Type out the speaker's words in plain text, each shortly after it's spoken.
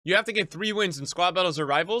You have to get 3 wins in squad battles or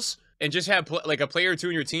rivals, and just have like a player or 2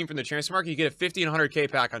 in your team from the transfer market. You get a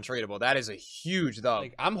 1,500K pack on tradable. That is a huge dub.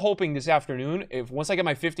 Like, I'm hoping this afternoon, once I get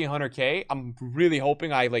my 1,500K, I'm really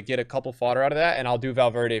hoping I like get a couple fodder out of that, and I'll do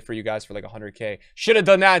Valverde for you guys for like 100K. Should have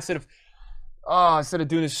done that instead of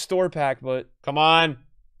doing this store pack. But come on,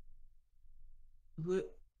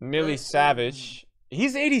 Millie Savage.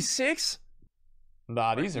 He's 86.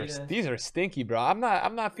 Nah, these are stinky, bro. I'm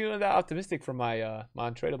not feeling that optimistic for my my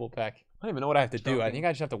untradeable pack. I don't even know what I have to do. I think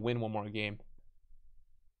I just have to win one more game.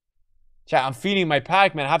 Chat, I'm feeding my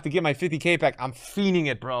pack, man. I have to get my 50K pack. I'm feeding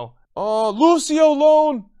it, bro. Oh, Lucio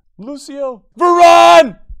loan. Lucio.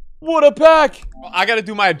 Varane! What a pack. I got to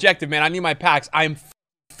do my objective, man. I need my packs. I'm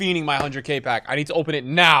feeding my 100K pack. I need to open it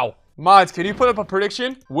now. Mods, can you put up a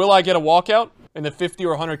prediction? Will I get a walkout in the 50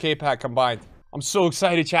 or 100K pack combined? I'm so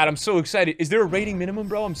excited, chat. I'm so excited. Is there a rating minimum,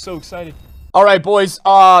 bro? I'm so excited. All right, boys.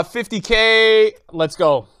 50K. Let's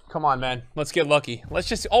go. Come on, man. Let's get lucky. Let's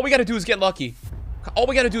just... All we got to do is get lucky. All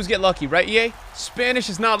we got to do is get lucky, right, EA? Spanish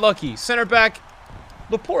is not lucky. Center back.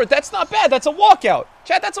 Laporte. That's not bad. That's a walkout.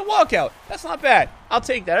 Chat, that's a walkout. That's not bad. I'll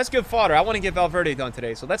take that. That's good fodder. I want to get Valverde done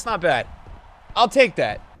today, so that's not bad. I'll take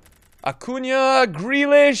that. Acuna,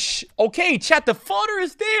 Grealish. Okay, chat, the fodder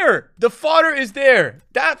is there. The fodder is there.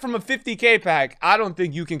 That from a 50K pack, I don't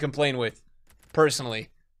think you can complain with, personally.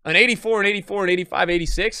 An 84, an 84, an 85,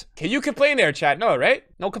 86. Can you complain there, chat? No, right?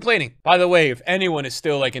 No complaining. By the way, if anyone is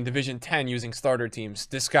still like in Division 10 using starter teams,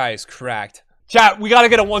 this guy is cracked. Chat, we gotta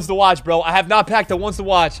get a ones to watch, bro. I have not packed a ones to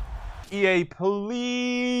watch. EA,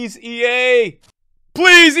 please, EA.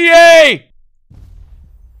 Please, EA.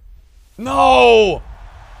 No.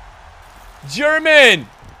 German.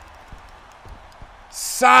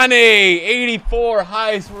 Sane, 84,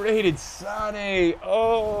 highest rated Sane.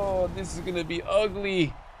 Oh, this is gonna be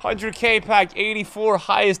ugly. 100K pack, 84,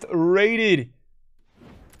 highest rated.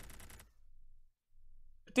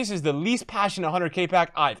 This is the least passionate 100K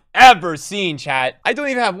pack I've ever seen, chat. I don't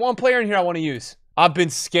even have one player in here I want to use. I've been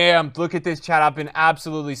scammed. Look at this, chat. I've been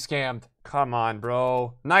absolutely scammed. Come on,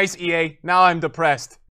 bro. Nice, EA. Now I'm depressed.